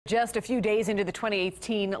Just a few days into the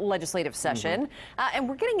 2018 legislative session, and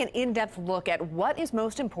we're getting an in-depth look at what is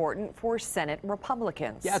most important for Senate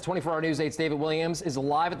Republicans. Yeah, 24-hour News 8's David Williams is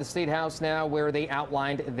live at the State House now where they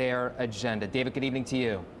outlined their agenda. David, good evening to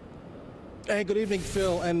you. Hey, good evening,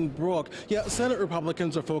 Phil and Brooke. Yeah, Senate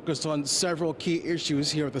Republicans are focused on several key issues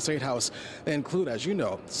here at the State House. They include, as you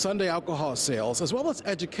know, Sunday alcohol sales, as well as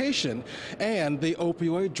education and the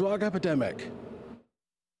opioid drug epidemic.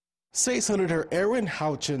 State Senator Aaron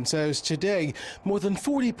Houchin says today more than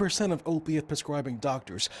 40% of opiate prescribing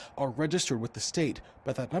doctors are registered with the state,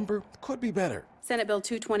 but that number could be better. Senate Bill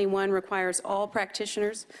 221 requires all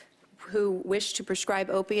practitioners who wish to prescribe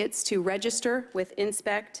opiates to register with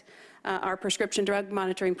INSPECT, our prescription drug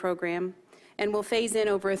monitoring program, and will phase in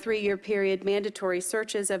over a 3-year period mandatory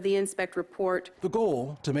searches of the INSPECT report. The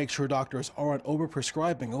goal, to make sure doctors aren't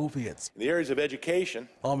overprescribing opiates. In the areas of education,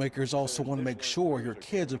 lawmakers also want to make sure your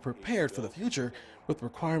kids are prepared for the future with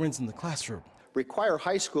requirements in the classroom. Require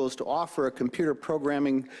high schools to offer a computer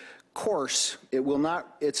programming course.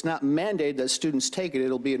 It's not mandated that students take it.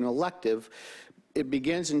 It'll be an elective. It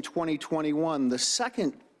begins in 2021. The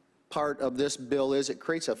second part of this bill is it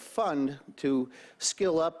creates a fund to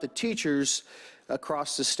skill up the teachers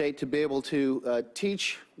across the state to be able to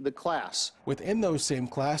teach the class. Within those same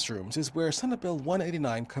classrooms is where Senate Bill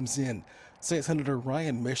 189 comes in. State Senator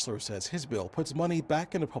Ryan Mishler says his bill puts money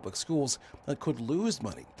back into public schools that could lose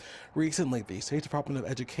money. Recently, the State Department of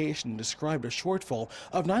Education described a shortfall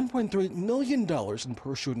of $9.3 million in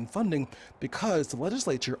per-student funding because the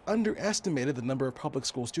legislature underestimated the number of public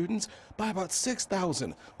school students by about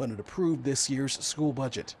 6,000 when it approved this year's school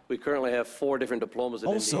budget. We currently have 4 different diplomas in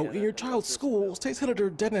also, Indiana. in your child's school, State Senator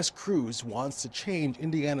Dennis Cruz wants to change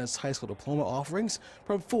Indiana's high school diploma offerings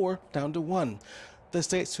from 4 down to 1. The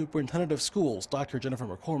state superintendent of schools, Dr. Jennifer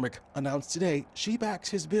McCormick, announced today she backs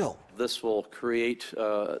his bill. This will create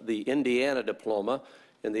the Indiana diploma,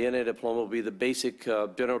 and the Indiana diploma will be the basic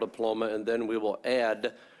general diploma, and then we will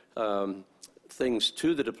add things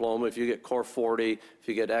to the diploma. If you get Core 40, if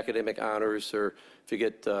you get academic honors, or if you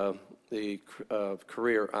get the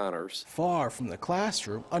career honors. Far from the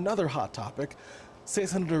classroom, another hot topic, State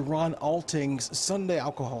Senator Ron Alting's Sunday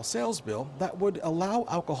alcohol sales bill that would allow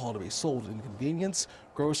alcohol to be sold in convenience,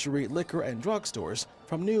 grocery, liquor, and drugstores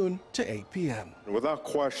from noon to 8 p.m. Without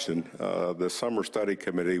question, the Summer Study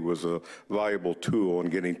Committee was a valuable tool in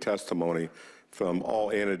getting testimony from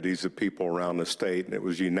all entities of people around the state, and it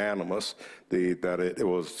was unanimous that it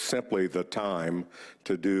was simply the time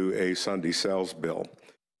to do a Sunday sales bill.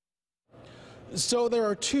 So there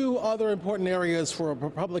are 2 other important areas for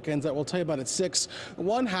Republicans that we'll tell you about at 6.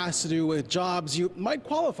 One has to do with jobs you might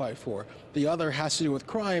qualify for. The other has to do with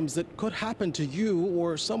crimes that could happen to you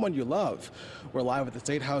or someone you love. We're live at the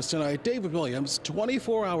State House tonight. David Williams,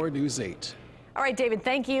 24-hour News 8. All right, David,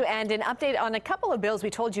 thank you. And an update on a couple of bills we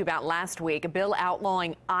told you about last week. A bill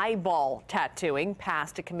outlawing eyeball tattooing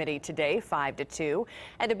passed a committee today, 5-2.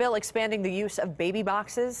 And a bill expanding the use of baby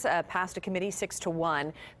boxes passed a committee,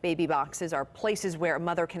 6-1. Baby boxes are places where a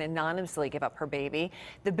mother can anonymously give up her baby.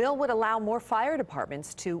 The bill would allow more fire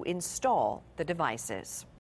departments to install the devices.